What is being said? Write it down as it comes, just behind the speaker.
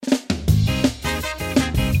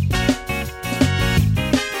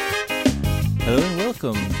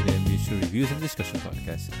Welcome to the MBS Reviews and Discussion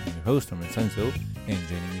Podcast. I'm your host, Norman Sanzo, and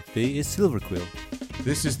joining me today is Silver Quill.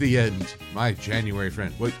 This is the end, my January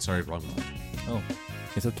friend. Wait, sorry, wrong one. Oh,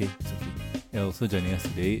 it's okay. And also joining us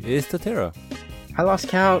today is Totera. I lost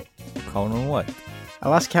count. Count on what? I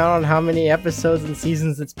lost count on how many episodes and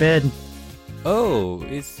seasons it's been. Oh,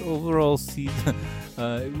 it's overall season.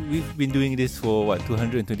 We've been doing this for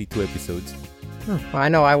 222 episodes. Well, I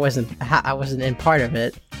know I wasn't in part of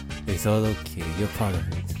it. It's all okay. You're part of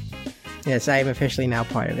it. Yes, I am officially now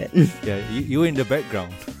part of it. Yeah, you were in the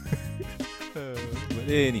background. But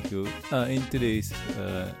anywho, in today's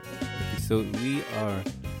episode, we are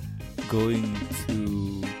going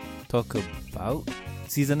to talk about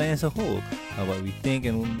Season 9 as a whole, what we think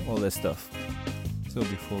and all that stuff. So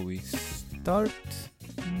before we start,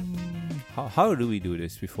 how do we do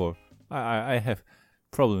this before? I have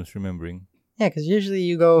problems remembering. Yeah, because usually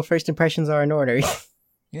you go first impressions are in order.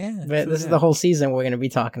 Yeah, but this is the whole season we're going to be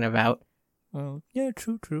talking about. Well, yeah,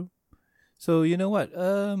 true. So you know what?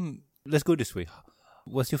 Let's go this way.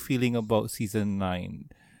 What's your feeling about Season 9?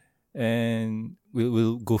 And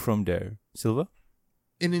we'll go from there. Silva?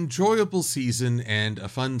 An enjoyable season and a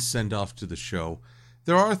fun send-off to the show.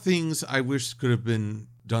 There are things I wish could have been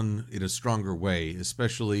done in a stronger way,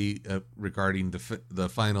 especially regarding the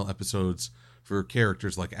final episodes for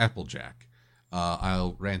characters like Applejack.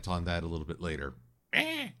 I'll rant on that a little bit later.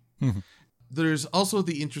 There's also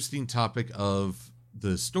the interesting topic of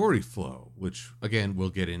the story flow, which, again,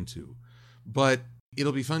 we'll get into. But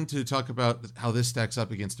it'll be fun to talk about how this stacks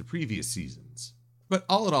up against the previous seasons. But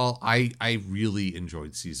all in all, I really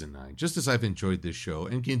enjoyed Season 9, just as I've enjoyed this show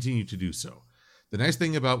and continue to do so. The nice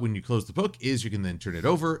thing about when you close the book is you can then turn it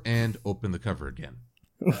over and open the cover again.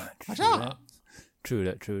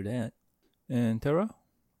 True that. And Tara?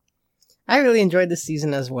 I really enjoyed this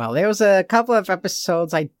season as well. There was a couple of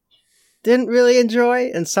episodes I didn't really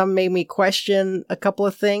enjoy, and some made me question a couple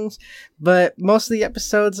of things, but most of the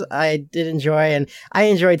episodes I did enjoy, and I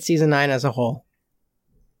enjoyed Season 9 as a whole.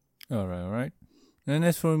 All right. And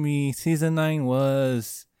as for me, Season 9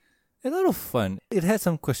 was a lot of fun. It had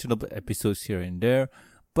some questionable episodes here and there,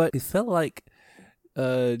 but it felt like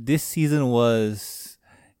this season was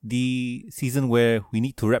the season where we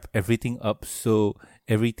need to wrap everything up so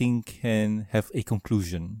everything can have a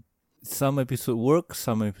conclusion. Some episode worked,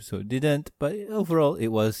 some episode didn't, but overall it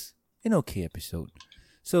was an okay episode.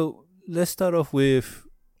 So let's start off with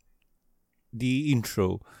the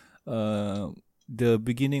intro. The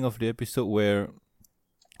beginning of the episode where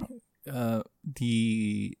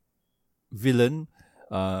the villain,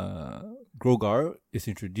 Grogar, is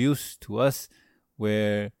introduced to us,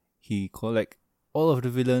 where he collect all of the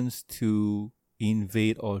villains to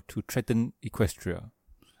invade or to threaten Equestria.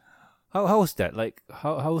 How was that? Like,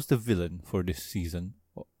 how was the villain for this season?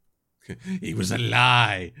 It was a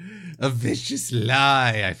lie. A vicious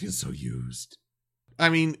lie. I feel so used. I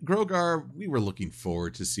mean, Grogar, we were looking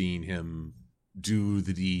forward to seeing him do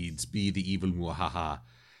the deeds, be the evil Muahaha.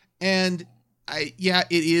 And it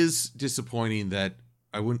is disappointing that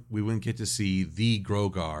we wouldn't get to see the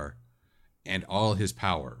Grogar and all his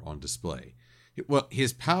power on display. Well,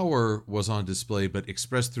 his power was on display, but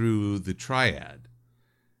expressed through the triad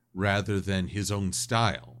rather than his own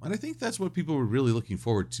style. And I think that's what people were really looking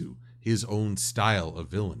forward to, his own style of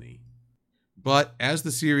villainy. But as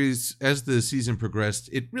the season progressed,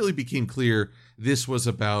 it really became clear this was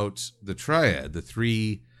about the triad, the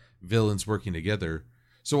three villains working together.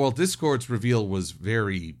 So while Discord's reveal was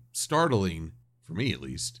very startling, for me at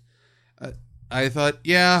least, I thought,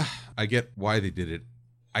 yeah, I get why they did it.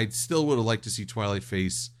 I still would have liked to see Twilight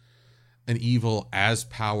face an evil as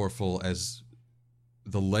powerful as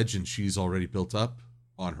the legend she's already built up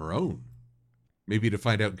on her own. Maybe to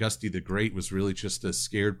find out Gusty the Great was really just a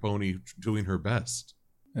scared pony doing her best.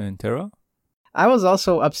 And Tara? I was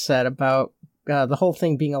also upset about the whole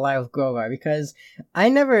thing being a lie with Grogar, because I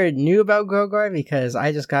never knew about Grogar because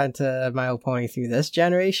I just got into My Little Pony through this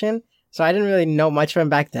generation. So I didn't really know much of him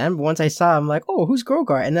back then, but once I saw him, I'm like, oh, who's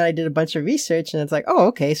Grogar? And then I did a bunch of research, and it's like, oh,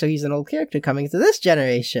 okay, so he's an old character coming into this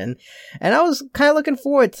generation. And I was kind of looking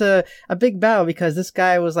forward to a big battle, because this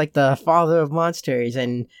guy was like the father of monsters,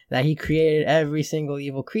 and that he created every single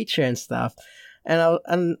evil creature and stuff.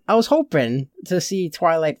 And I was hoping to see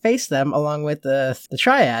Twilight face them along with the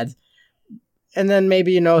Triad. And then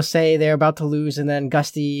maybe, say they're about to lose, and then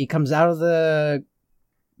Gusty comes out of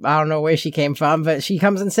I don't know where she came from, but she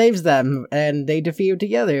comes and saves them, and they defeat her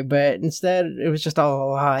together. But instead, it was just all a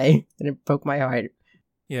lie, and it broke my heart.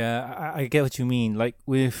 Yeah, I get what you mean. Like,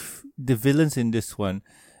 with the villains in this one,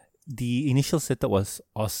 the initial setup was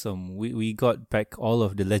awesome. We got back all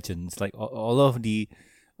of the legends, like all of the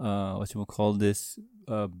what you call this,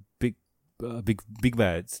 big big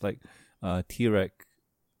bads like T-Rex,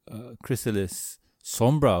 Chrysalis,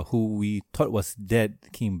 Sombra, who we thought was dead,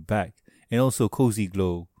 came back, and also Cozy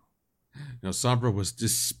Glow. Sombra was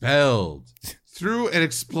dispelled through an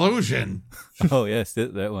explosion. Oh yes,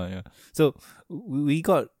 that one. Yeah. So we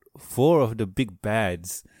got 4 of the big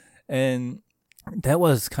bads, and that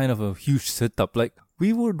was kind of a huge setup. Like,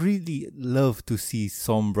 we would really love to see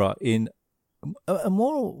Sombra in a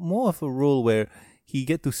more of a role where he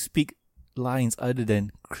get to speak lines other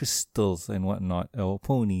than crystals and whatnot, or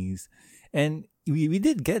ponies, and we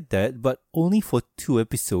did get that, but only for 2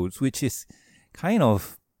 episodes, which is kind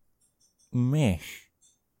of meh.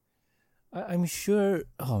 I'm sure.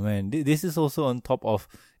 Oh man, this is also on top of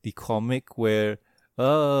the comic where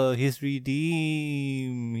he's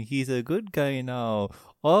redeemed. He's a good guy now.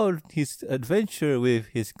 All his adventure with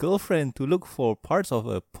his girlfriend to look for parts of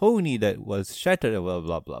a pony that was shattered. Blah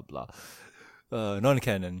blah blah blah.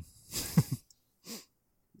 Non-canon.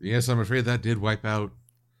 Yes, I'm afraid that did wipe out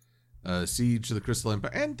Siege of the Crystal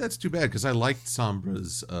Empire, and that's too bad because I liked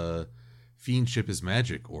Sombra's fiendship is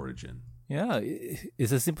magic origin. Yeah,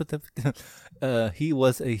 it's a sympathetic. He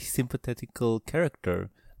was a sympathetical character.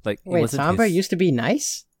 Like, wait, Sombra used to be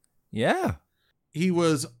nice? Yeah, he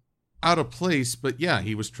was out of place, but yeah,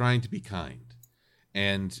 he was trying to be kind,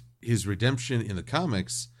 and his redemption in the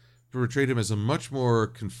comics portrayed him as a much more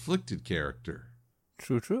conflicted character.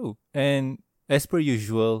 True. And as per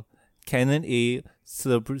usual, Canon A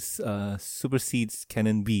supersedes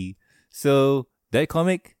Canon B. So that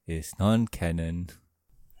comic is non-canon.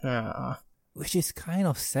 Which is kind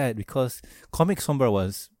of sad because Comic Sombra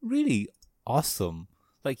was really awesome.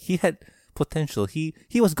 Like, he had potential. He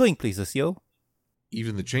was going places, yo.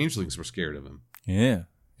 Even the changelings were scared of him. Yeah.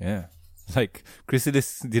 Like,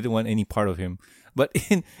 Chrysalis didn't want any part of him. But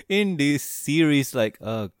in this series, like,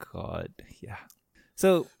 oh god, yeah.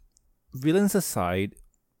 So, villains aside,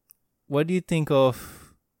 what do you think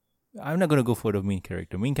of... I'm not going to go for the main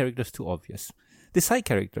character. Main character is too obvious. The side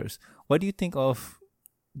characters, what do you think of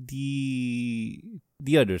the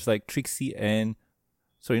others, like Trixie and...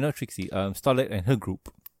 Sorry, not Trixie. Starlight and her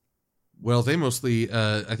group. Well, they mostly...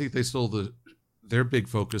 I think they stole their big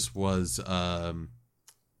focus was... dang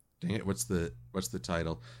it, what's the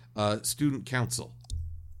title? Student Council.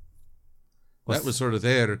 That was sort of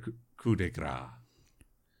their coup de grace.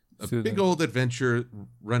 A big old adventure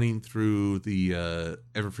running through the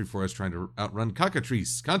Everfree Forest trying to outrun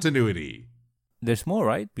Cockatrice continuity. There's more,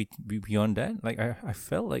 right? Beyond that? Like, I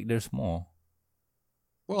felt like there's more.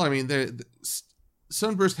 Well, I mean,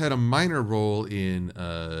 Sunburst had a minor role in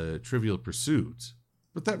Trivial Pursuit,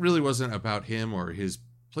 but that really wasn't about him or his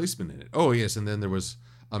placement in it. Oh, yes, and then there was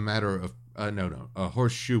a matter of... a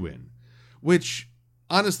horseshoeing, which,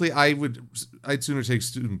 honestly, I'd sooner take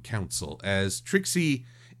Student Council, as Trixie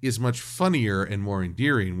is much funnier and more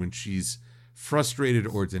endearing when she's frustrated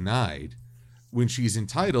or denied. When she's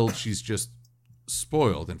entitled, she's just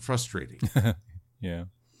spoiled and frustrating. Yeah.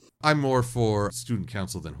 I'm more for Student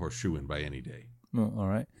Council than horseshoeing by any day. Oh, all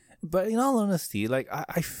right. But in all honesty, like,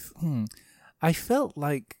 I felt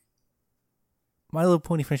like My Little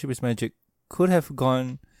Pony Friendship is Magic could have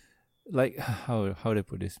gone, like, how do I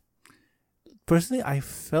put this? Personally, I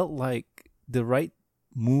felt like the right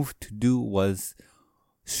move to do was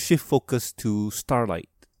shift focus to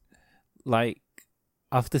Starlight. Like,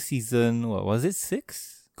 after season, what was it,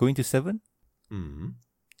 6? Going to 7? Mm-hmm.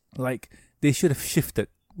 Like, they should have shifted.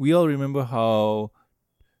 We all remember how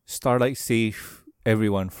Starlight saved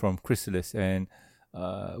everyone from Chrysalis, and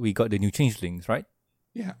we got the new changelings, right?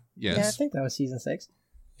 Yeah. Yes. Yeah, I think that was season 6.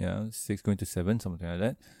 Yeah, 6 going to 7, something like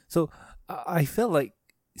that. So I felt like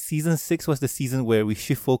season 6 was the season where we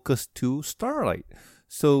shift focus to Starlight.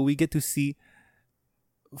 So we get to see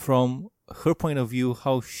from her point of view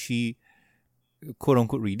how she, quote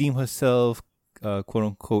unquote, redeem herself, quote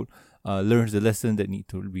unquote, learns the lesson that need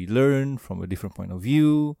to be learned from a different point of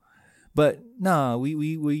view. But nah,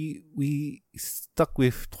 we stuck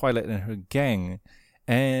with Twilight and her gang,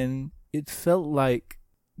 and it felt like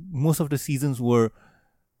most of the seasons were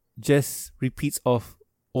just repeats of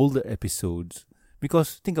older episodes.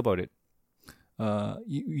 Because think about it,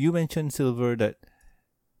 you mentioned, Silver, that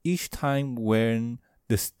each time when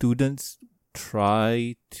the students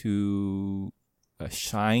try to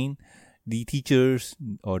shine, the teachers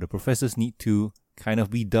or the professors need to kind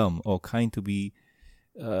of be dumb or kind to be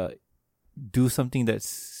do something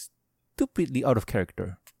that's stupidly out of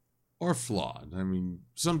character Or flawed. I mean,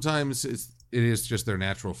 sometimes it is just their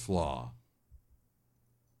natural flaw.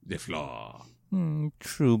 The flaw.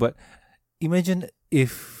 True, but imagine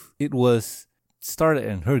if it was Starlight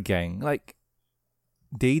and her gang. Like,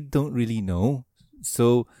 they don't really know.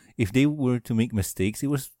 So if they were to make mistakes, it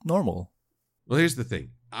was normal. Well, here's the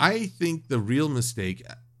thing. I think the real mistake,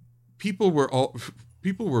 people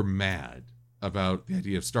were mad about the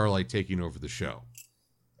idea of Starlight taking over the show.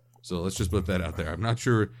 So let's just put that out there. I'm not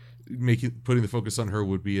sure putting the focus on her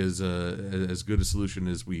would be as good a solution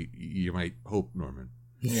as you might hope, Norman.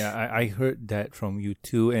 Yeah, I heard that from you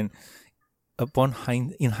too, and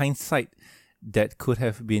in hindsight, that could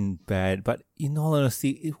have been bad. But in all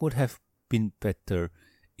honesty, it would have been better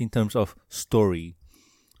in terms of story.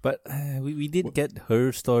 But we did get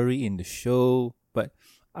her story in the show, but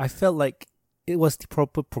I felt like it was the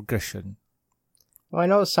proper progression. Well, I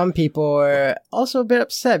know some people were also a bit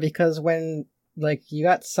upset because when, like, you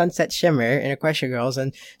got Sunset Shimmer in Equestria Girls,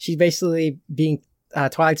 and she's basically being,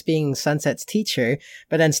 Twilight's being Sunset's teacher,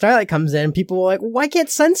 but then Starlight comes in, and people were like, why can't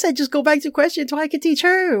Sunset just go back to Equestria? Twilight can teach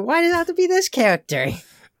her. Why does it have to be this character?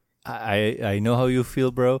 I know how you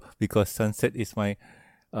feel, bro, because Sunset is my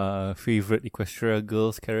favorite Equestria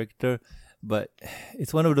Girls character, but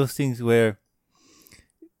it's one of those things where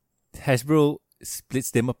Hasbro splits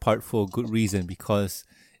them apart for a good reason, because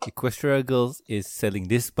Equestria Girls is selling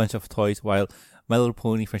this bunch of toys while My Little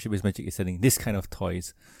Pony Friendship is Magic is selling this kind of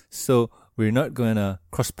toys. So we're not gonna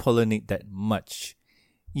cross-pollinate that much.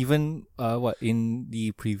 Even in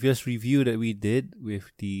the previous review that we did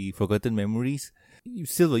with the Forgotten Memories,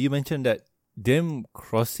 Silver, you mentioned that them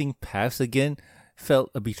crossing paths again felt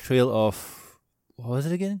a betrayal of, what was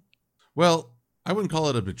it again? Well, I wouldn't call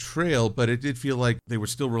it a betrayal, but it did feel like they were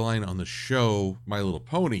still relying on the show My Little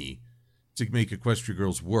Pony to make Equestria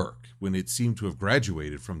Girls work when it seemed to have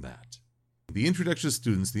graduated from that. The introduction of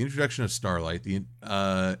students, the introduction of Starlight, the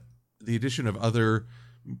addition of other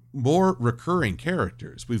more recurring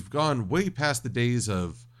characters. We've gone way past the days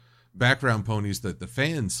of background ponies that the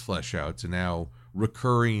fans flesh out to now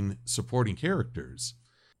recurring supporting characters.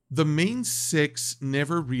 The main six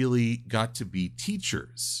never really got to be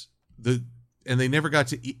teachers. And they never got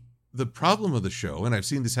to... The problem of the show, and I've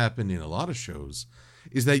seen this happen in a lot of shows,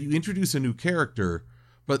 is that you introduce a new character,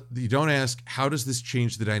 but you don't ask, how does this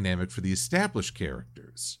change the dynamic for the established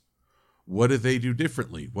characters? What do they do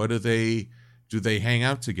differently? Do they hang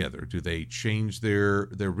out together? Do they change their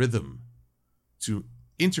rhythm to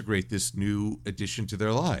integrate this new addition to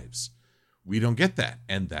their lives? We don't get that.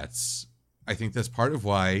 And I think that's part of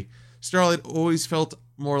why Starlight always felt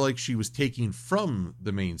more like she was taking from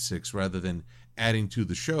the main six rather than adding to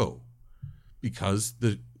the show, because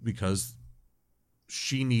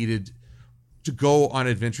she needed to go on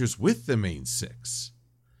adventures with the main six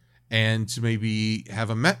and to maybe have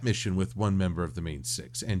a map mission with one member of the main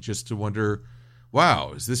six, and just to wonder,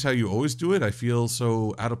 wow, is this how you always do it? I feel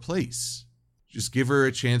so out of place. Just give her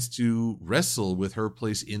a chance to wrestle with her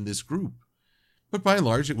place in this group. But by and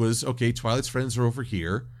large, it was, okay, Twilight's friends are over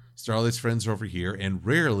here, Starlight's friends are over here, and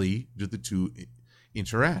rarely do the two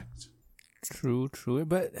interact. True.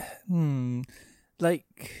 But,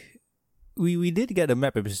 we did get a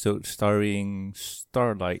map episode starring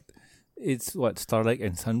Starlight. It's Starlight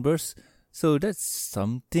and Sunburst. So that's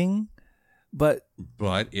something. But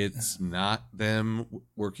it's not them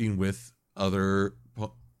working with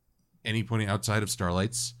any pony outside of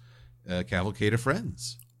Starlight's cavalcade of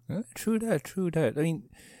friends. True that. I mean,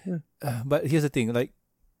 but here's the thing.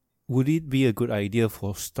 Would it be a good idea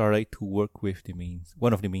for Starlight to work with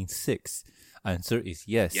one of the main six? Answer is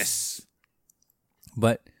yes. Yes.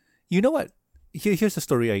 But you know what? Here's a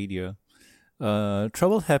story idea.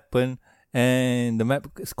 Trouble happened, and the map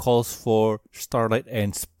calls for Starlight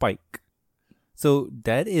and Spike. So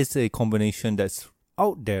that is a combination that's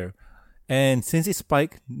out there. And since it's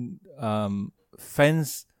Spike,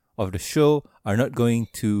 fans of the show are not going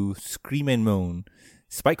to scream and moan.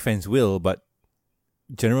 Spike fans will, but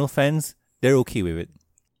general fans, they're okay with it.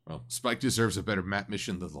 Well, Spike deserves a better map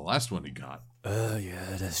mission than the last one he got.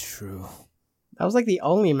 Yeah, that's true. That was the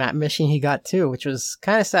only map mission he got too, which was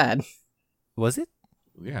kind of sad. Was it?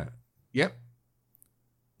 Yeah. Yep.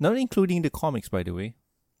 Not including the comics, by the way.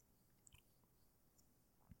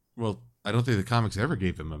 Well, I don't think the comics ever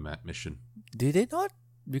gave him a map mission. Did it not?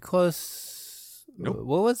 Because nope.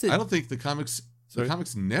 What was it? I don't think the comics. Sorry? The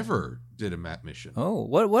comics never did a map mission. Oh,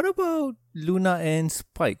 what about Luna and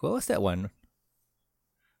Spike? What was that one?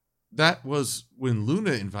 That was when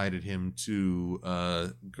Luna invited him to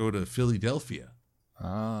go to Philadelphia.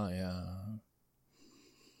 Ah, yeah.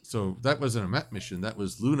 So that wasn't a map mission. That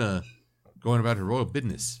was Luna going about her royal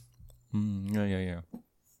business. Yeah.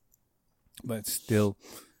 But still,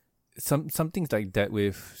 some things like that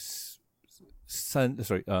with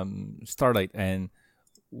Starlight and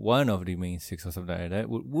one of the main six or something like that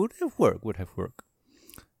would have worked.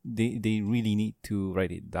 they really need to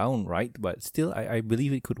write it down right, but still I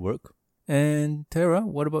believe it could work. And Tara,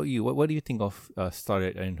 what about you? What do you think of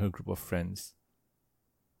Starlight and her group of friends?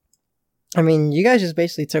 I mean, you guys just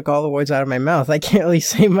basically took all the words out of my mouth. I can't really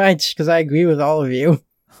say much because I agree with all of you.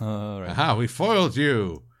 All right. Aha, we foiled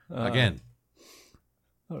you again.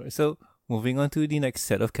 All right. So moving on to the next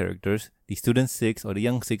set of characters, the Student 6 or the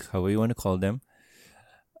Young 6, however you want to call them.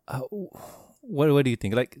 What do you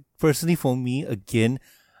think? Like, personally for me, again,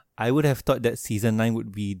 I would have thought that season 9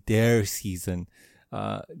 would be their season.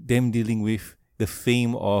 Them dealing with the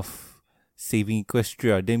fame of saving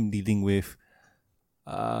Equestria, them dealing with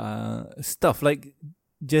stuff like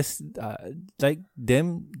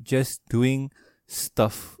them just doing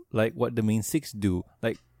stuff like what the main 6 do,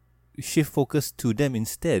 like shift focus to them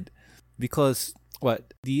instead, because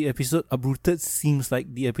the episode Uprooted seems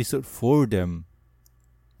like the episode for them,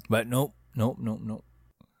 but nope,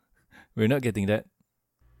 we're not getting that.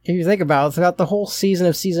 If you think about it, throughout the whole season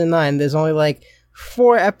of season 9, there's only like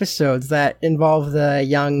 4 episodes that involve the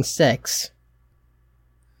Young 6.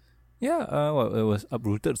 Yeah, it was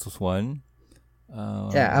Uprooted was one.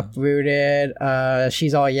 Uprooted.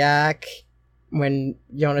 She's all yak when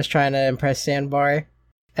Yona's trying to impress Sandbar,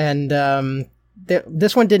 and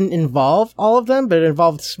this one didn't involve all of them, but it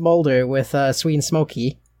involved Smolder with Sweet and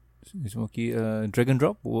Smoky. Smoky, Dragon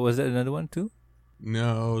Drop. Was that another one too?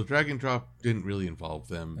 No, Dragon Drop didn't really involve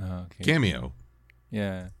them. Okay. Cameo.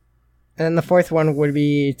 Yeah. And the 4th one would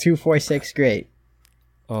be 246 Great.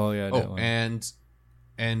 Oh yeah. That one.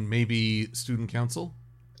 And maybe Student Council.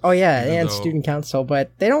 Oh yeah, and Student Council,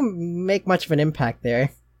 but they don't make much of an impact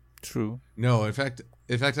there. True. No, in fact,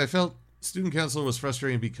 I felt Student Council was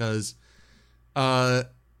frustrating because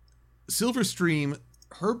Silverstream,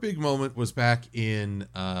 her big moment was back in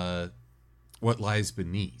What Lies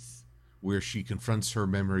Beneath, where she confronts her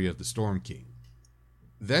memory of the Storm King.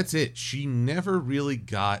 That's it. She never really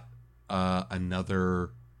got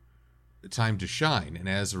another time to shine, and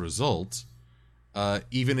as a result,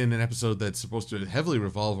 even in an episode that's supposed to heavily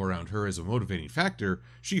revolve around her as a motivating factor,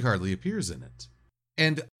 she hardly appears in it.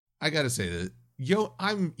 And I gotta say that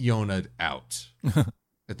I'm Yona'd out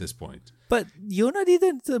at this point. But Yona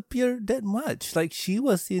didn't appear that much. Like, she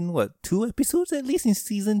was in 2 episodes at least in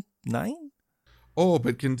season 9? Oh,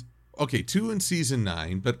 but 2 in season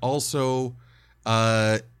 9, but also,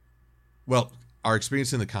 our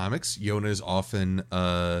experience in the comics, Yona is often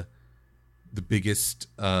the biggest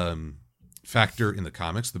factor in the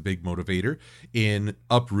comics, the big motivator. In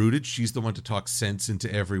Uprooted, she's the one to talk sense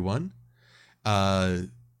into everyone.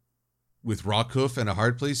 With Rockhoof and A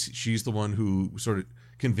Hard Place, she's the one who sort of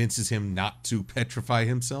convinces him not to petrify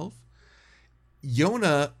himself.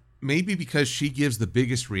 Yona, maybe because she gives the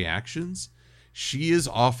biggest reactions, she is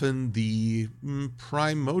often the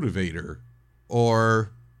prime motivator,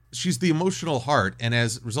 or she's the emotional heart, and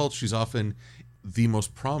as a result, she's often the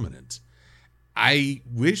most prominent. I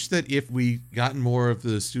wish that if we gotten more of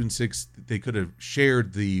the Student 6, they could have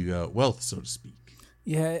shared the wealth, so to speak.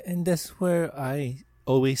 Yeah, and that's where I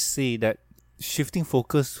always say that shifting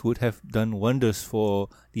focus would have done wonders for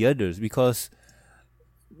the others, because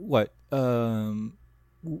from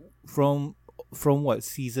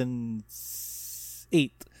season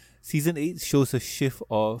 8 shows a shift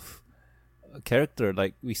of character.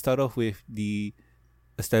 Like, we start off with the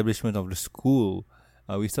establishment of the school.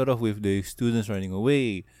 We start off with the students running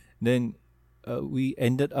away. Then we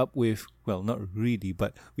ended up with, not really,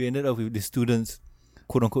 but we ended up with the students,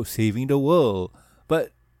 quote unquote, saving the world.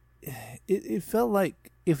 But it felt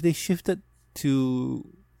like if they shifted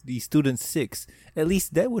to the Student 6, at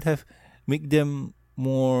least that would have made them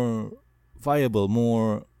more viable,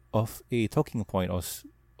 more of a talking point, or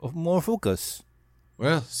of more focus.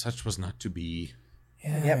 Well, such was not to be.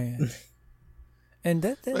 Yeah. Yep. And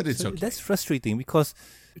but it's okay. That's frustrating, because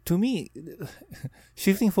to me,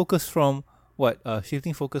 shifting focus from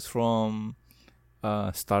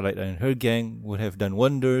Starlight and her gang would have done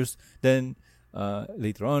wonders. Then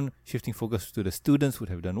later on, shifting focus to the students would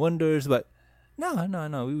have done wonders. But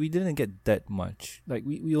no, we didn't get that much. Like,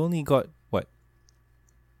 we only got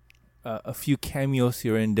a few cameos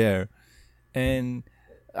here and there, and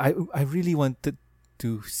I really wanted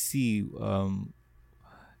to see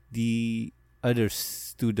the other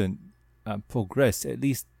student progress, at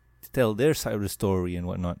least tell their side of the story and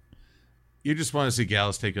whatnot. You just want to see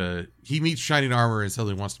Gallus he meets shining armor and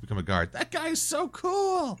suddenly wants to become a guard. That guy is so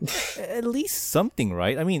cool. At least something,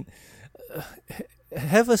 right? I mean,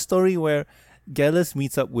 have a story where Gallus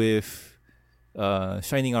meets up with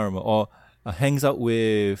shining armor, or hangs out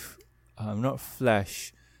with not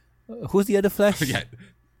Flash. Who's the other Flash? Yeah.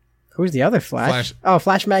 Who's the other Flash? Oh,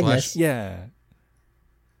 Flash Magnus. Yeah.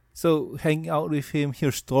 So hang out with him,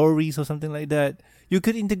 hear stories or something like that. You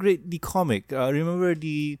could integrate the comic. Remember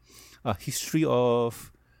the history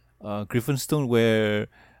of Griffinstone, where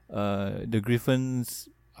the Griffins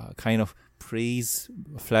kind of praise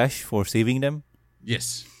Flash for saving them.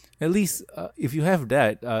 Yes. At least if you have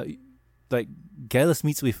that, like Gallus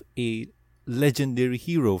meets with a legendary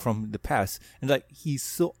hero from the past, and like he's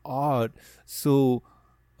so odd, so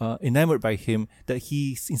enamored by him that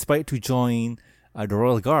he's inspired to join the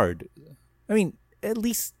Royal Guard. I mean, at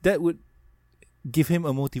least that would give him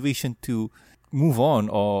a motivation to move on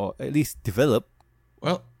or at least develop.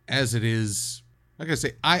 Well, as it is, like I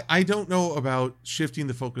say, I don't know about shifting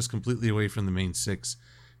the focus completely away from the main six.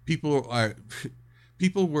 People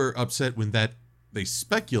were upset when they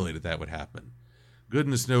speculated that would happen.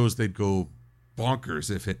 Goodness knows they'd go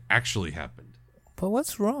bonkers if it actually happened. But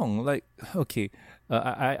what's wrong? Like, okay,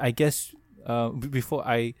 I guess before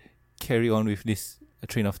I carry on with this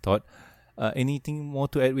train of thought, anything more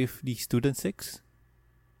to add with the Student 6?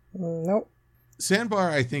 Nope. Sandbar,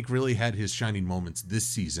 I think, really had his shining moments this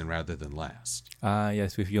season rather than last.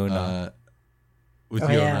 Yes, with Yona. Yona.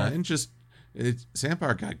 Yeah. And just,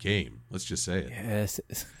 Sandbar got game. Let's just say it. Yes.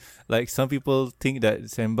 Like, some people think that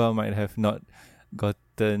Sandbar might have not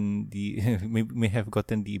gotten the, may have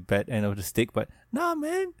gotten the bad end of the stick, but nah,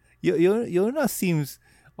 man. Yona seems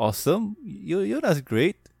awesome. Yona's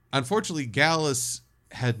great. Unfortunately, Gallus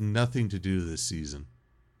had nothing to do this season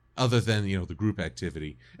other than, the group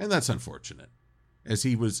activity. And that's unfortunate. As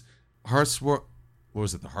he was the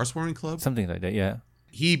Hearthwarming Club? Something like that, yeah.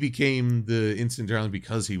 He became the instant darling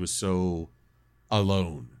because he was so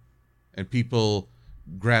alone. And people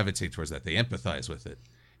gravitate towards that. They empathize with it.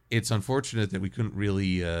 It's unfortunate that we couldn't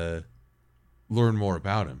really learn more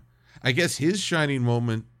about him. I guess his shining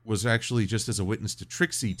moment was actually just as a witness to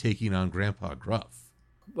Trixie taking on Grandpa Gruff.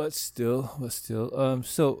 But still.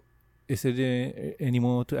 So, is there any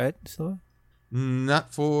more to add, so?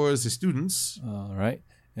 Not for the students. All right.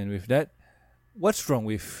 And with that, what's wrong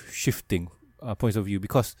with shifting points of view?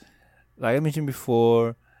 Because, like I mentioned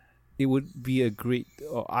before, it would be a great...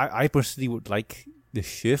 I personally would like the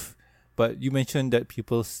shift, but you mentioned that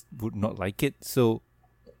people would not like it, so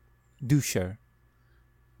do share.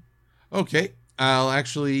 Okay. I'll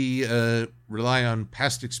actually rely on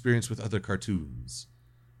past experience with other cartoons,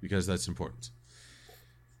 because that's important.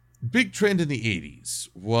 Big trend in the 80s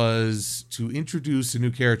was to introduce a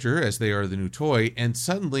new character as they are the new toy, and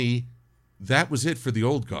suddenly that was it for the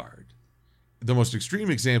old guard. The most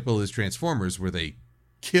extreme example is Transformers, where they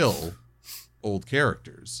kill old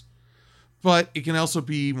characters. But it can also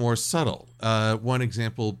be more subtle. One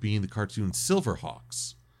example being the cartoon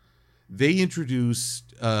Silverhawks. They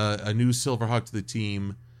introduced a new Silverhawk to the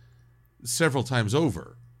team several times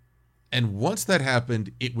over. And once that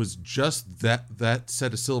happened, it was just that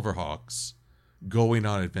set of Silverhawks going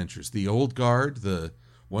on adventures. The old guard, the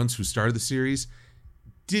ones who started the series,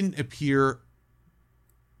 didn't appear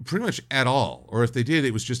pretty much at all. Or if they did,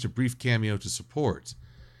 it was just a brief cameo to support.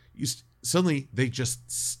 Suddenly, they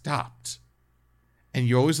just stopped. And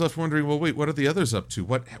you're always left wondering, well, wait, what are the others up to?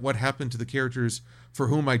 What happened to the characters for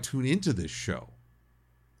whom I tune into this show?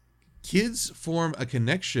 Kids form a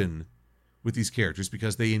connection with these characters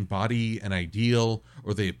because they embody an ideal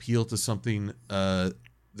or they appeal to something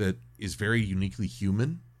that is very uniquely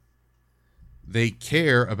human. They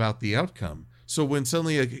care about the outcome. So when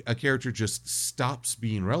suddenly a character just stops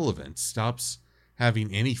being relevant, stops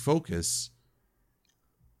having any focus,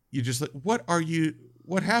 you're just like, what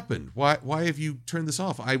happened? Why have you turned this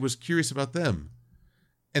off? I was curious about them.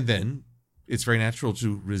 And then it's very natural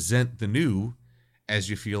to resent the new as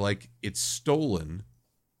you feel like it's stolen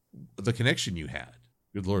the connection you had.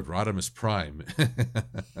 Good Lord, Rodimus Prime.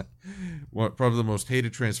 Probably the most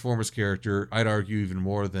hated Transformers character, I'd argue even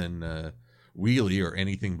more than Wheelie or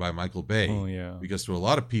anything by Michael Bay. Oh, yeah. Because to a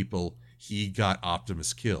lot of people, he got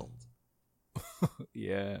Optimus killed.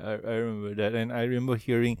 Yeah, I remember that. And I remember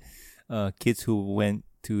hearing kids who went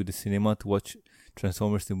to the cinema to watch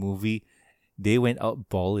Transformers the movie, they went out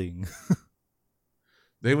bawling.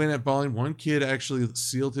 They went out bawling. One kid actually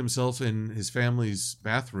sealed himself in his family's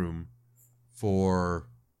bathroom for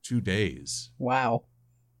 2 days. Wow.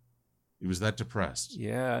 He was that depressed.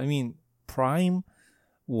 Yeah, I mean, Optimus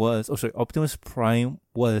Prime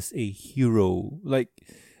was a hero. Like,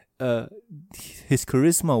 his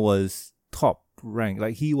charisma was top rank.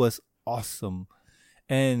 Like, he was awesome.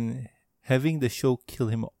 And having the show kill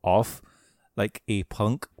him off like a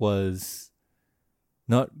punk was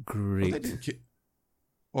not great.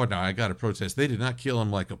 Oh, no, I got to protest. They did not kill him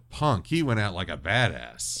like a punk. He went out like a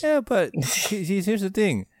badass. Yeah, but here's the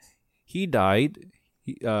thing. He died.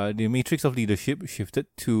 the matrix of leadership shifted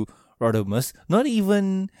to Rodimus. Not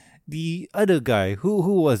even the other guy.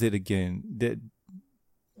 Who was it again? That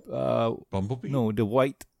Bumblebee? no, the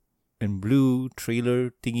white and blue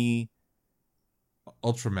trailer thingy.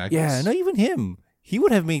 Ultra Magnus? Yeah, not even him. He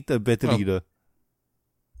would have made a better leader.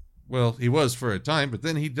 Well, he was for a time, but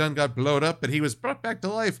then he done got blowed up and he was brought back to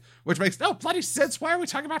life, which makes no bloody sense. Why are we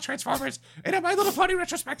talking about Transformers in a My Little Pony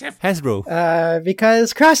retrospective? Hasbro.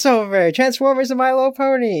 Because crossover, Transformers and My Little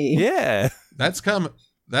Pony. Yeah. That's coming.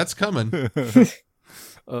 That's coming.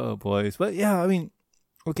 Oh, boys. But yeah, I mean,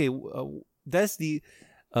 okay, that's the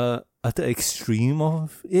utter extreme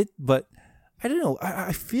of it, but I don't know.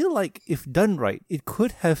 I feel like if done right, it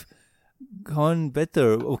could have gone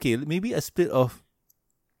better. Okay, maybe a split of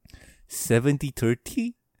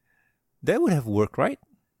 70-30? That would have worked, right?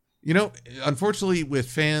 You know, unfortunately,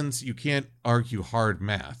 with fans, you can't argue hard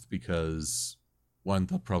math because, one,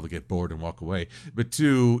 they'll probably get bored and walk away. But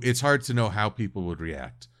two, it's hard to know how people would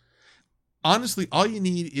react. Honestly, all you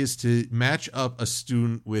need is to match up a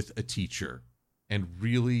student with a teacher and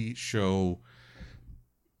really show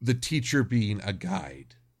the teacher being a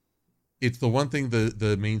guide. It's the one thing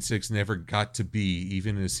the main six never got to be,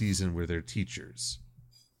 even in a season where they're teachers.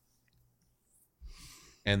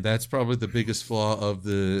 And that's probably the biggest flaw of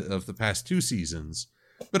the past two seasons.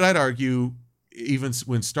 But I'd argue, even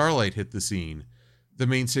when Starlight hit the scene, the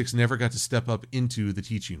main six never got to step up into the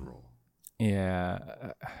teaching role. Yeah,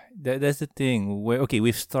 that's the thing.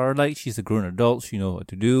 With Starlight, she's a grown adult. She knows what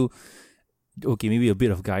to do. Okay, maybe a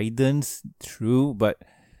bit of guidance, true. But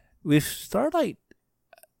with Starlight,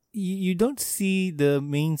 you don't see the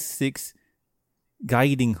main six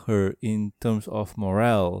guiding her in terms of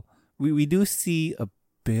morale. We do see a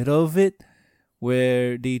bit of it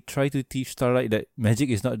where they try to teach Starlight that magic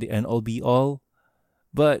is not the end all be all,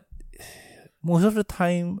 but most of the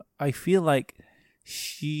time I feel like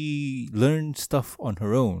she learned stuff on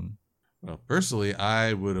her own. Well, personally,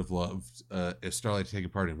 I would have loved if Starlight had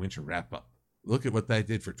taken part in Winter Wrap Up. Look at what that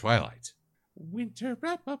did for Twilight. Winter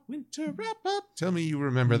Wrap Up, Winter Wrap Up. Tell me you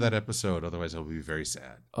remember that episode, otherwise I'll be very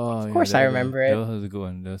sad. Oh, of course I remember it. That was a good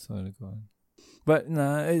one. That's one a good one. But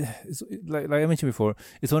nah, it's, like I mentioned before,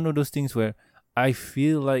 it's one of those things where I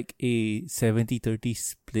feel like a 70-30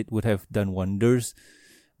 split would have done wonders.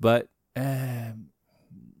 But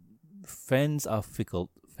fans are fickle.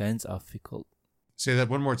 Say that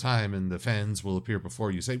one more time and the fans will appear before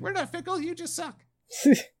you. Say, we're not fickle, you just suck.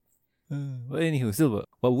 Well, anywho, Silver,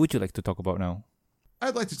 what would you like to talk about now?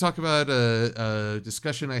 I'd like to talk about a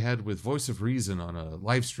discussion I had with Voice of Reason on a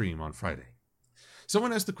live stream on Friday.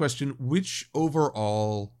 Someone asked the question, which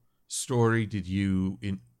overall story did you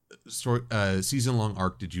season-long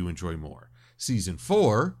arc did you enjoy more? Season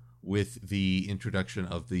 4 with the introduction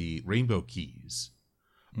of the Rainbow Keys,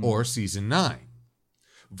 or Season 9?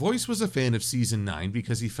 Voice was a fan of Season 9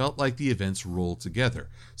 because he felt like the events roll together.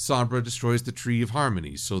 Sombra destroys the Tree of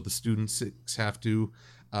Harmony, so the Student Six have to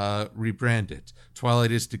rebrand it.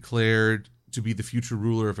 Twilight is declared to be the future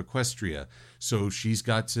ruler of Equestria, so she's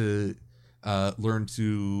got to learn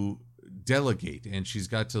to delegate, and she's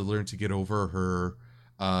got to learn to get over her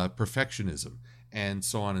perfectionism, and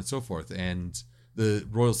so on and so forth. And the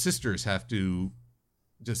Royal Sisters have to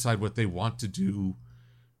decide what they want to do,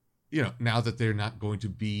 you know, now that they're not going to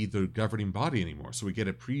be the governing body anymore. So we get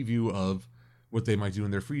a preview of what they might do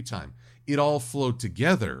in their free time. It all flowed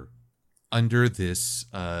together under this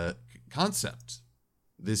concept,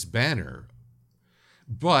 this banner.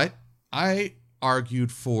 But I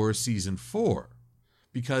argued for Season 4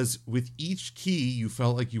 because with each key you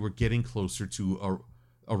felt like you were getting closer to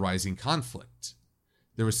a rising conflict.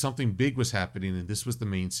 There was something big was happening, and this was the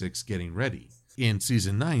main six getting ready. In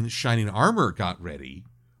Season 9, Shining Armor got ready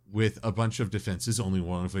with a bunch of defenses, only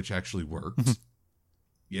one of which actually worked.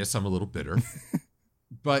 Yes, I'm a little bitter.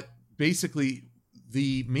 But basically,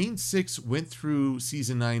 the main six went through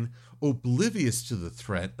Season 9 oblivious to the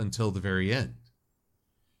threat until the very end.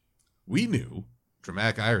 We knew.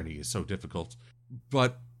 Dramatic irony is so difficult.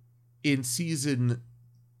 But in Season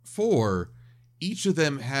 4, each of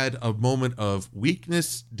them had a moment of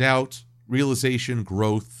weakness, doubt, realization,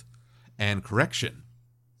 growth, and correction.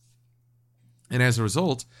 And as a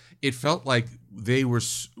result, it felt like they were,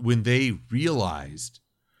 when they realized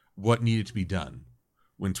what needed to be done,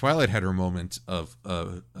 when Twilight had her moment of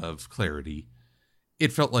clarity,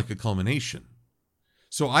 it felt like a culmination.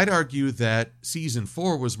 So I'd argue that Season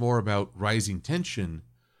 4 was more about rising tension,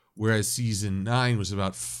 whereas Season 9 was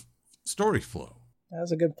about story flow. That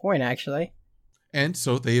was a good point, actually. And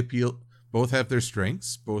so they appeal, both have their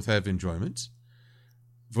strengths, both have enjoyment.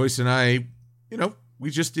 Voice and I, we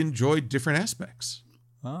just enjoyed different aspects.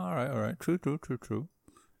 All right. True.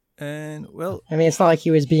 And well, I mean, it's not like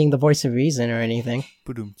he was being the voice of reason or anything.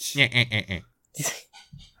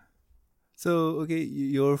 So, okay,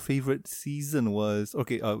 your favorite season was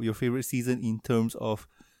your favorite season in terms of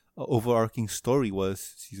overarching story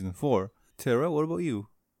was season 4. Tara, what about you?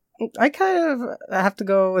 I kind of have to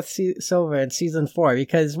go with Silver in season 4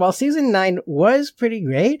 because while season 9 was pretty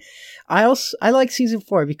great, I like season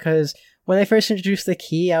 4 because when they first introduced the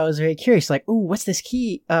key, I was very curious, like, ooh, what's this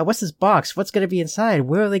key? What's this box? What's going to be inside?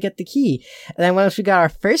 Where will they get the key? And then once we got our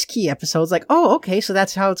first key episode, it's like, oh, okay, so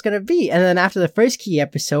that's how it's going to be. And then after the first key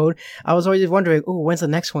episode, I was always wondering, ooh, when's the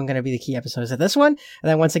next one going to be the key episode? Is it this one? And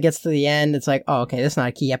then once it gets to the end, it's like, oh, okay, that's not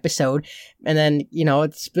a key episode. And then,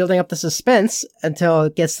 it's building up the suspense until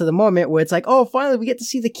it gets to the moment where it's like, oh, finally we get to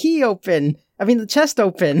see the the chest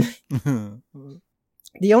open.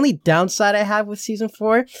 The only downside I have with season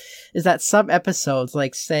 4 is that some episodes,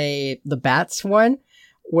 like say the bats one,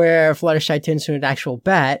 where Fluttershy turns into an actual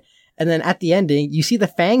bat, and then at the ending, you see the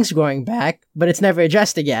fangs growing back, but it's never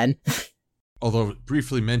addressed again. Although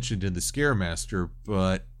briefly mentioned in the Scaremaster,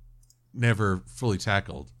 but never fully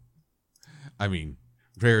tackled. I mean,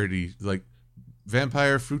 Rarity, like,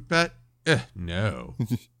 vampire fruit bat? No.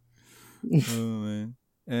 Oh, man.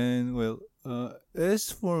 And, well,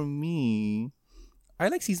 as for me, I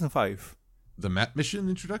like season 5. The map mission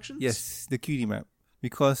introductions? Yes, the cutie map.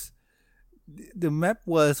 Because the map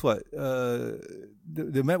was what?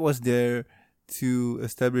 The map was there to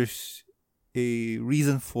establish a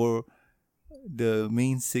reason for the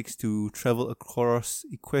main 6 to travel across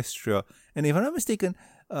Equestria. And if I'm not mistaken,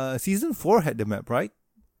 season 4 had the map, right?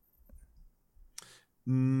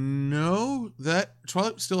 No, that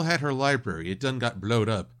Twilight still had her library. It done got blowed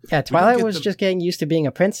up. Yeah, Twilight was just getting used to being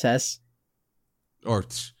a princess. Or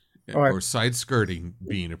side skirting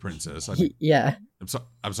being a princess. I mean, yeah.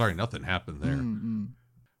 I'm sorry, nothing happened there.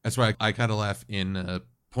 That's why I kind of laugh in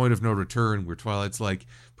Point of No Return, where Twilight's like,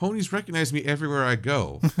 ponies recognize me everywhere I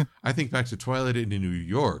go. I think back to Twilight in New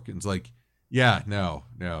York, and it's like, yeah, no,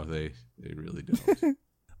 they really don't.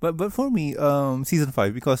 But for me, season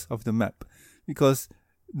 5, because of the map. Because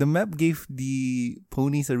the map gave the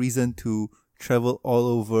ponies a reason to travel all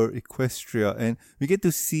over Equestria, and we get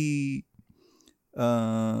to see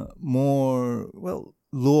more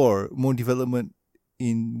lore, more development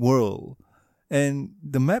in world, and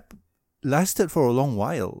the map lasted for a long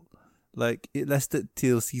while. Like it lasted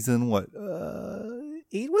till season 8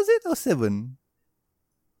 was it or 7?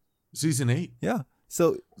 Season 8. Yeah.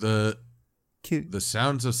 So the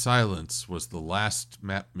Sounds of Silence was the last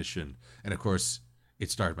map mission, and of course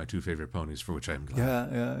it starred my 2 favorite ponies, for which I'm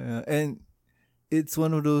glad. Yeah. And it's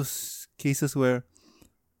one of those cases where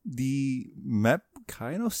the map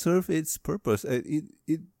kind of served its purpose. It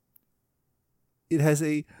has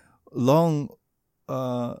a long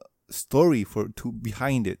story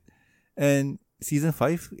behind it, and season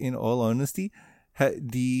 5, in all honesty,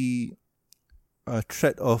 had the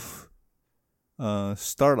threat of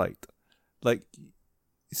Starlight. Like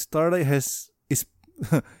Starlight is.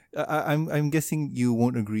 I'm guessing you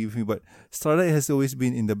won't agree with me, but Starlight has always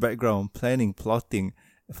been in the background, planning, plotting,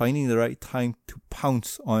 finding the right time to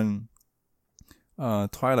pounce on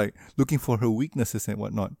Twilight, looking for her weaknesses and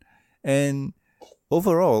whatnot. And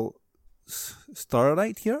overall,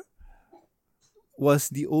 Starlight here was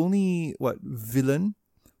the only villain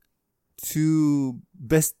to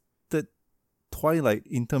bested Twilight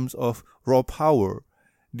in terms of raw power.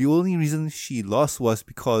 The only reason she lost was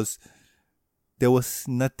because there was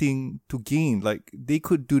nothing to gain. Like, they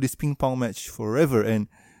could do this ping pong match forever and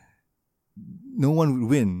no one would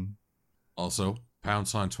win. Also,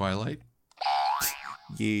 pounce on Twilight.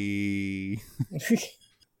 Yay.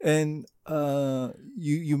 And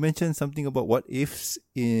you mentioned something about what ifs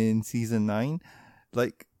in season 9.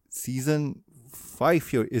 Like, season 5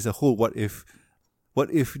 here is a whole what if. What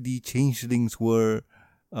if the changelings were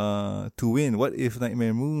to win? What if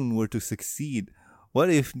Nightmare Moon were to succeed? What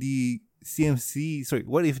if the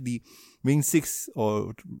what if the main 6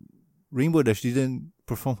 or Rainbow Dash didn't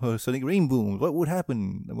perform her Sonic Rainbow? What would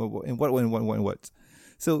happen? And what?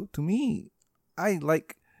 So to me, I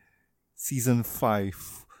like season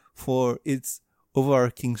 5 for its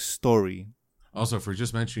overarching story. Also, for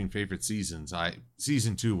just mentioning favorite seasons,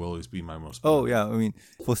 season 2 will always be my most. Oh yeah, I mean,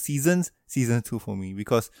 for seasons, season 2 for me,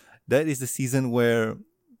 because that is the season where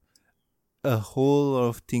a whole lot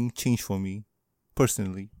of things changed for me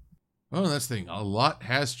personally. Oh, that's the thing. A lot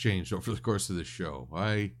has changed over the course of the show.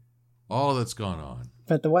 All that's gone on.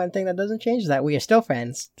 But the one thing that doesn't change is that we are still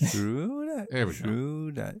friends. True that. There we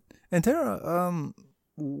go. That. And Tara,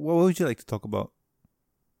 what would you like to talk about?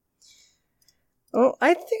 Well,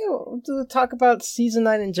 I think to talk about season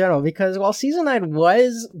 9 in general, because while season 9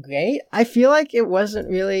 was great, I feel like it wasn't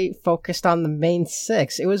really focused on the main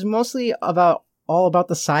six. It was mostly all about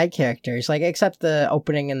the side characters, like except the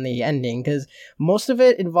opening and the ending, because most of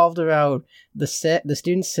it involved around the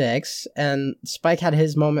student six, and Spike had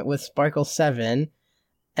his moment with Sparkle 7,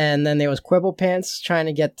 and then there was Quibble Pants trying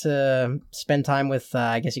to get to spend time with,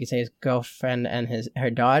 I guess you could say, his girlfriend and her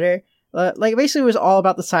daughter. Like, basically, it was all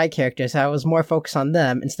about the side characters. How it was more focused on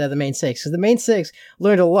them instead of the main six. Because the main six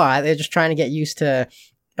learned a lot. They're just trying to get used to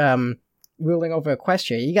ruling over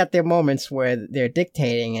Equestria. You got their moments where they're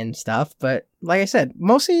dictating and stuff, but like I said,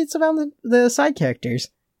 mostly it's about the side characters.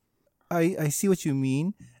 I see what you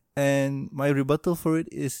mean, and my rebuttal for it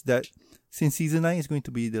is that since season 9 is going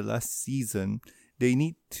to be the last season, they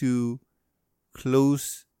need to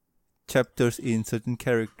close chapters in certain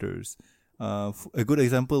characters. A good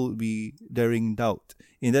example would be Daring Doubt.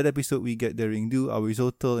 In that episode, we get Daring Do,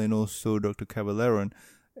 Awizotel, and also Dr. Caballeron.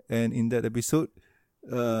 And in that episode,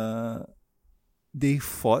 they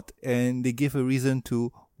fought and they gave a reason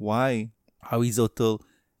to why Awizotel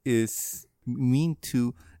is mean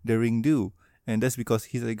to Daring Do. And that's because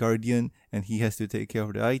he's a guardian and he has to take care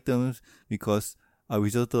of the items because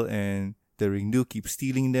Awizotel and Daring Do keep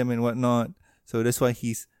stealing them and whatnot. So that's why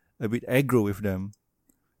he's a bit aggro with them.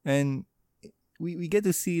 And we get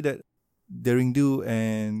to see that Daring Do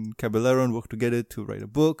and Caballeron work together to write a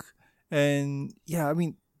book. And yeah, I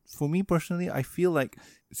mean, for me personally, I feel like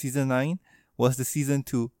season 9 was the season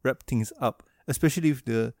to wrap things up, especially with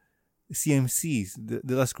the CMCs.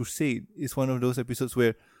 The Last Crusade is one of those episodes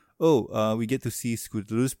where, we get to see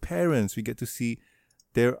Scootaloo's parents. We get to see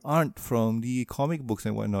their aunt from the comic books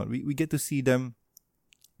and whatnot. We get to see them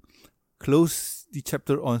close the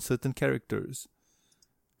chapter on certain characters.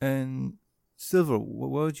 And Silver,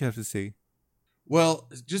 what would you have to say? Well,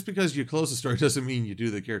 just because you close the story doesn't mean you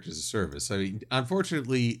do the characters a service. I mean,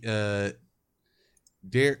 unfortunately,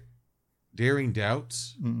 Daring Doubt,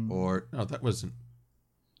 or no, that wasn't.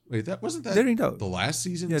 Wait, that wasn't that Daring Doubt. The last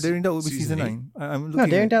season? Yeah, Daring Doubt would be season 9. I'm looking No,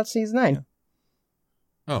 Daring Doubt season 9. Yeah.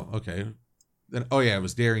 Oh, okay. Then, it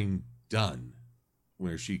was Daring Done,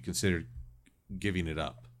 where she considered giving it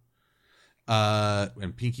up,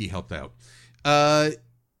 and Pinky helped out.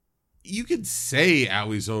 You could say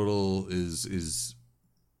Awizotel is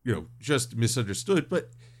just misunderstood, but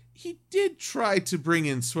he did try to bring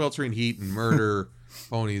in sweltering heat and murder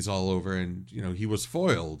ponies all over, and he was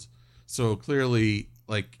foiled. So clearly,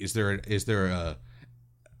 like, is the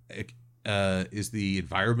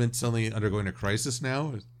environment suddenly undergoing a crisis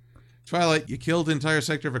now? Twilight, you killed the entire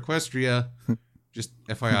sector of Equestria. Just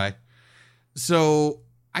FYI. So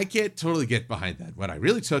I can't totally get behind that. What I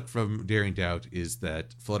really took from Daring Doubt is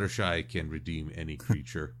that Fluttershy can redeem any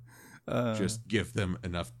creature. Just give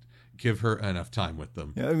her enough time with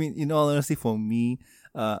them. Yeah, I mean, in all honesty, for me,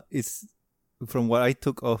 it's from what I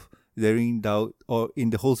took of Daring Doubt, or in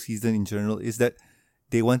the whole season in general, is that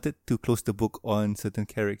they wanted to close the book on certain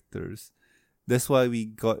characters. That's why we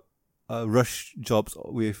got rush jobs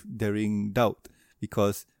with Daring Doubt,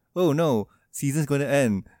 because, oh no, season's going to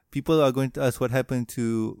end. People are going to ask what happened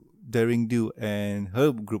to Daring Do and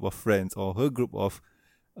her group of friends or her group of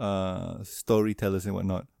storytellers and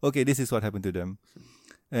whatnot. Okay, this is what happened to them.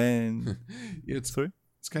 And it's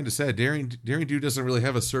kind of sad. Daring Do doesn't really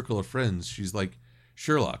have a circle of friends. She's like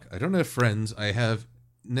Sherlock. I don't have friends. I have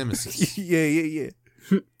nemesis. yeah.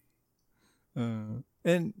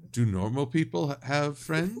 And do normal people have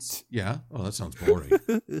friends? Yeah. Oh, that sounds boring.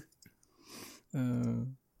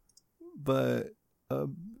 But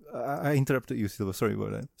I interrupted you, Silva. Sorry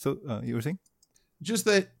about that. So you were saying? Just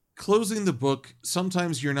that closing the book,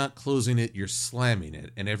 sometimes you're not closing it, you're slamming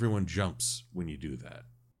it, and everyone jumps when you do that.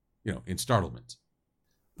 In startlement.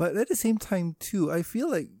 But at the same time, too, I feel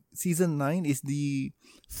like season 9 is the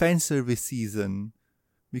fan service season,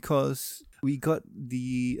 because we got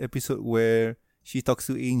the episode where she talks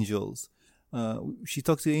to angels. She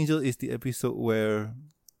talks to angels is the episode where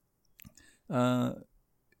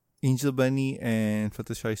Angel Bunny and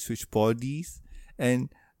Fluttershy switch bodies,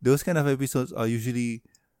 and those kind of episodes are usually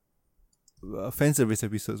fan service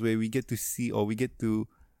episodes where we get to see or we get to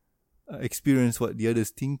experience what the other's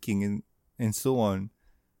thinking and so on.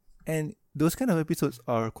 And those kind of episodes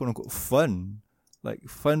are quote unquote fun, like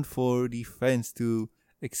fun for the fans to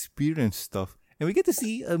experience stuff. And we get to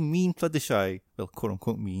see a mean Fluttershy, well, quote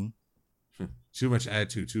unquote mean. Too much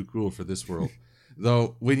attitude, too cool for this world.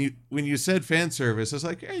 Though when you said fan service, I was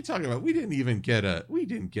like, "What are you talking about? We didn't get a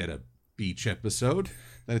beach episode.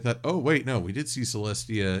 Then I thought, oh wait, no, we did see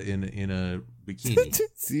Celestia in a bikini.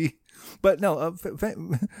 See, but no,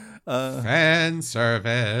 Fan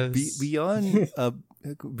service. beyond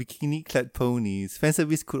bikini-clad ponies, fan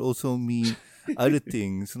service could also mean other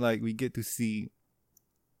things. Like we get to see,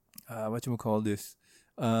 what you call this,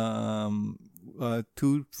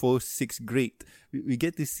 246 great. We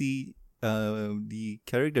get to see the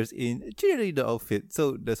characters in generally the outfit.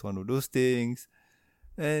 So that's one of those things,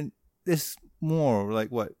 and there's more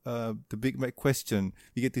like what the Big Mac question.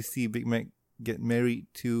 We get to see Big Mac get married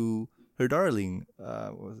to her darling.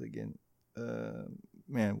 What was it again?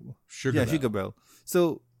 Sugar Bell. Sugar Bell.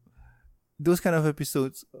 So those kind of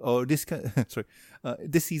episodes, or this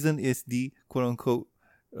this season is the quote unquote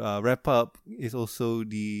wrap up. Is also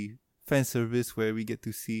the fan service where we get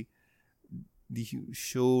to see the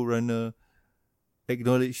showrunner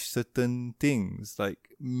acknowledge certain things,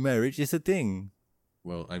 like marriage is a thing.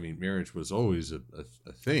 Well, I mean, marriage was always a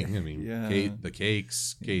thing. I mean, the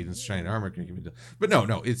cakes, Cadence, Shine Armor. But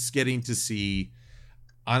no, it's getting to see,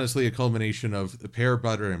 honestly, a culmination of the Pear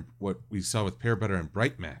Butter and what we saw with Pear Butter and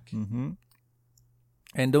Bright Mac. Mm-hmm.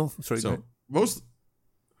 And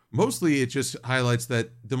mostly it just highlights that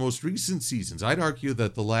the most recent seasons, I'd argue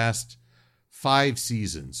that the last 5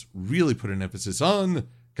 seasons really put an emphasis on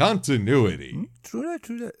continuity. True that.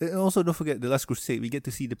 And also, don't forget, The Last Crusade, we get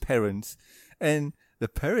to see the parents. And the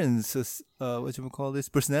parents'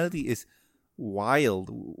 personality is wild.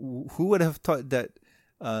 Who would have thought that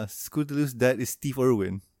Scootaloo's dad is Steve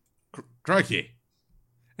Irwin? Crikey.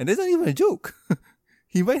 And that's not even a joke.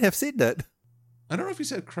 He might have said that. I don't know if he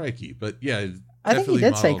said crikey, but yeah. I think he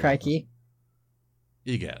did say crikey.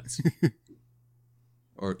 Egads.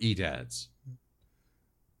 Or edads.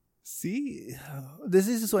 See, this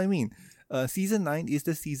is what I mean. Season 9 is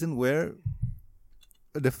the season where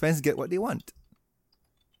the fans get what they want.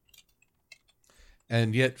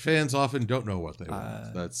 And yet fans often don't know what they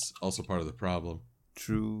want. That's also part of the problem.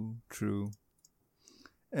 True.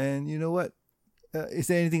 And you know what? Is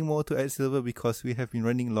there anything more to add, Silver? Because we have been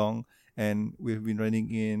running long and we've been running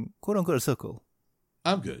in quote-unquote a circle.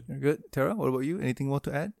 I'm good. You're good. Tara, what about you? Anything more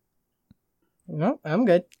to add? No, I'm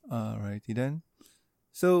good. Alrighty then.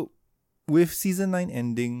 So, with season 9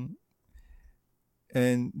 ending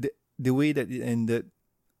and the way that it ended,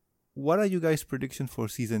 what are you guys' predictions for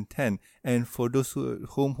season 10? And for those who at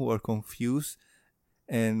home who are confused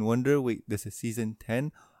and wonder, wait, there's a season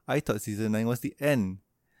 10? I thought season 9 was the end.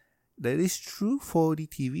 That is true for the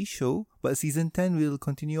TV show, but season 10 will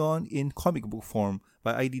continue on in comic book form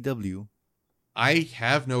by IDW. I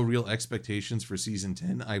have no real expectations for season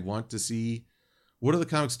 10. I want to see, what do the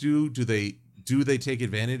comics do? Do they take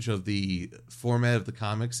advantage of the format of the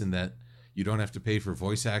comics in that you don't have to pay for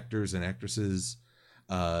voice actors and actresses?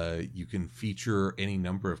 You can feature any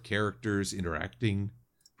number of characters interacting,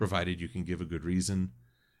 provided you can give a good reason.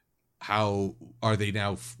 How are they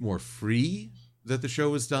now more free that the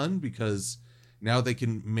show is done? Because now they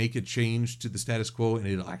can make a change to the status quo and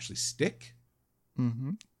it'll actually stick.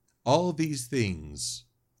 Mm-hmm. All these things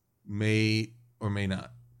may or may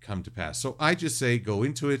not come to pass. So I just say go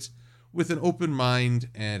into it with an open mind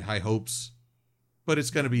and high hopes, but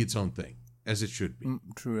it's going to be its own thing, as it should be.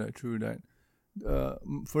 True that.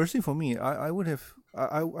 Firstly, for me, I wonder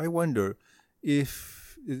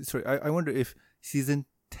if season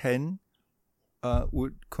 10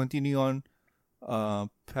 would continue on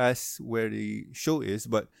past where the show is,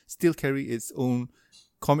 but still carry its own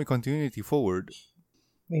comic continuity forward.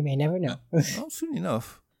 We may never know. Well, soon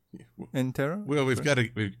enough. And Tara? Well, we've got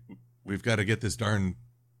to get this darn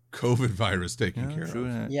COVID virus taken care of.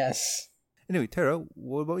 That. Yes. Anyway, Tara,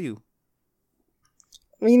 what about you?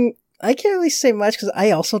 I mean, I can't really say much because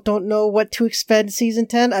I also don't know what to expect in season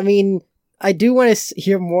 10. I mean, I do want to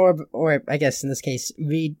hear more, or I guess in this case,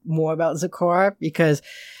 read more about Zecora, because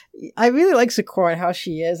I really like Zecora and how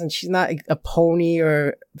she is, and she's not a pony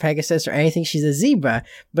or Pegasus or anything. She's a zebra.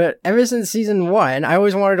 But ever since season 1, I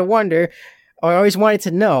always wanted to wonder, or I always wanted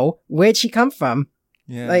to know, where'd she come from?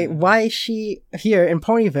 Yeah. Like, why is she here in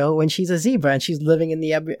Ponyville when she's a zebra and she's living in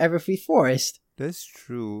the Everfree Forest? That's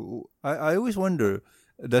true. I always wonder,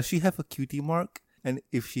 does she have a cutie mark? And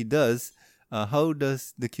if she does, how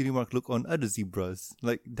does the cutie mark look on other zebras?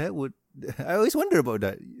 Like, that would... I always wonder about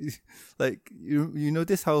that. Like, you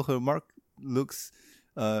notice how her mark looks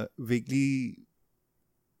vaguely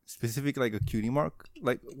specific, like a cutie mark?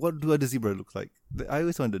 Like, what do other zebra look like? I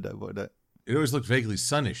always wondered about that. It always looked vaguely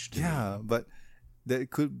sunnish to me. Yeah, but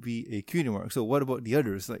that could be a cutie mark. So what about the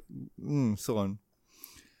others? Like, so on.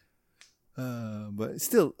 But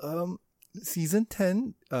still, season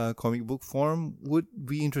 10 comic book form would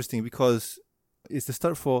be interesting because it's the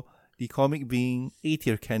start for the comic being A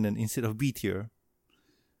tier canon instead of B tier.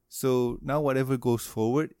 So now whatever goes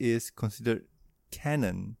forward is considered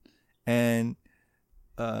canon, and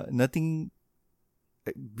nothing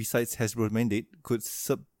besides Hasbro's mandate could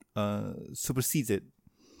supersede it.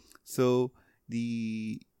 So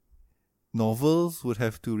the novels would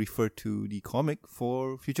have to refer to the comic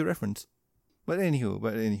for future reference. But anywho,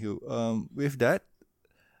 with that,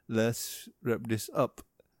 let's wrap this up.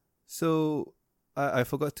 So I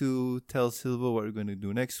forgot to tell Silver what we're going to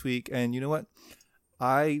do next week, and you know what?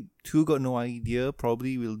 I too got no idea.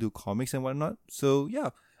 Probably we'll do comics and whatnot. So yeah,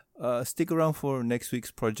 stick around for next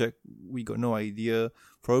week's project. We got no idea.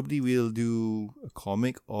 Probably we'll do a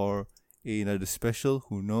comic or another special.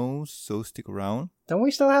 Who knows? So stick around. Don't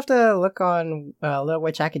we still have to look on Little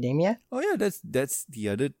Witch Academia? Oh yeah, that's the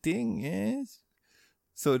other thing. Yes.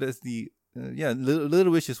 So that's the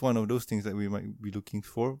Little Witch is one of those things that we might be looking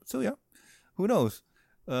for. So yeah, who knows?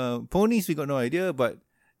 Ponies, we got no idea, but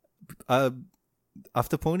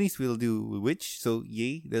after Ponies, we'll do Witch, so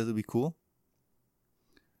yay, that'll be cool.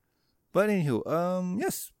 But anywho,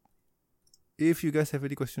 yes. If you guys have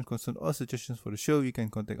any questions, concerns, or suggestions for the show, you can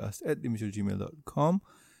contact us at themisshowgmail.com.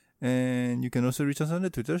 And you can also reach us on the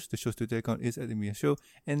Twitters. The show's Twitter account is at MBS Show,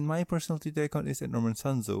 and my personal Twitter account is at Norman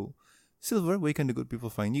Sanzo. Silver, where can the good people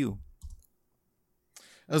find you?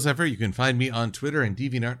 As ever, you can find me on Twitter and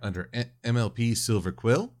DeviantArt under MLP Silver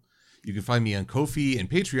Quill. You can find me on Ko-fi and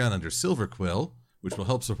Patreon under Silver Quill, which will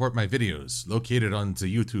help support my videos, located onto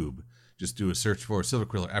YouTube. Just do a search for Silver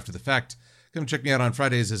Quill After the Fact. Come check me out on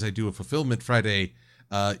Fridays as I do a Fulfillment Friday,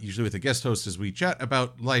 usually with a guest host as we chat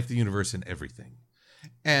about life, the universe, and everything.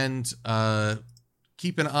 And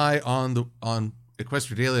keep an eye on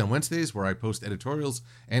Equestria Daily on Wednesdays, where I post editorials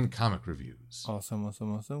and comic reviews. Awesome.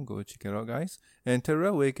 Go check it out, guys. And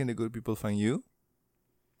Tara, where can the good people find you?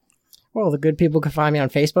 Well, the good people can find me on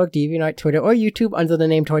Facebook, DeviantArt, Twitter, or YouTube under the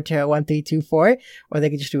name Torterra1324, or they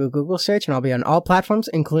can just do a Google search, and I'll be on all platforms,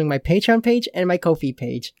 including my Patreon page and my Ko-fi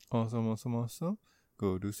page. Awesome.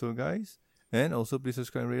 Go do so, guys. And also, please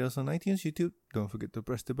subscribe and rate us on iTunes, YouTube. Don't forget to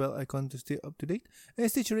press the bell icon to stay up to date.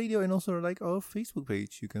 And Stitcher Radio, and also like our Facebook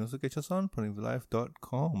page. You can also catch us on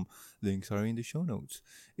PonyVilife.com. Links are in the show notes.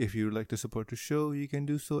 If you would like to support the show, you can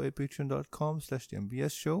do so at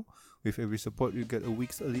patreon.com/MBS Show. With every support, you get a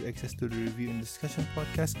week's early access to the review and discussion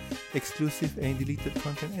podcast, exclusive and deleted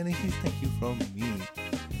content, and a huge thank you from me.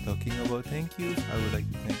 Talking about thank yous, I would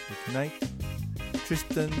like to thank you tonight,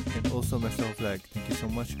 Tristan, and also myself, Lag. Thank you so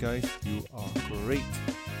much, guys. You are great.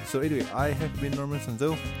 So anyway, I have been Norman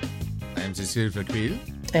Sanzo. I am Silver Quill.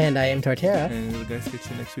 And I am Torterra. And we'll guys catch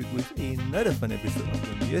you next week with another fun episode of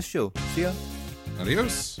the MBS Show. See ya.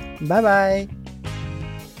 Adios. Bye-bye.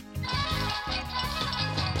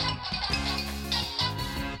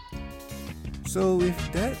 So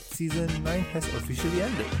with that, Season 9 has officially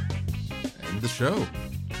ended. End the show.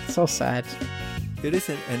 So sad. It is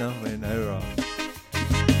an end of an era.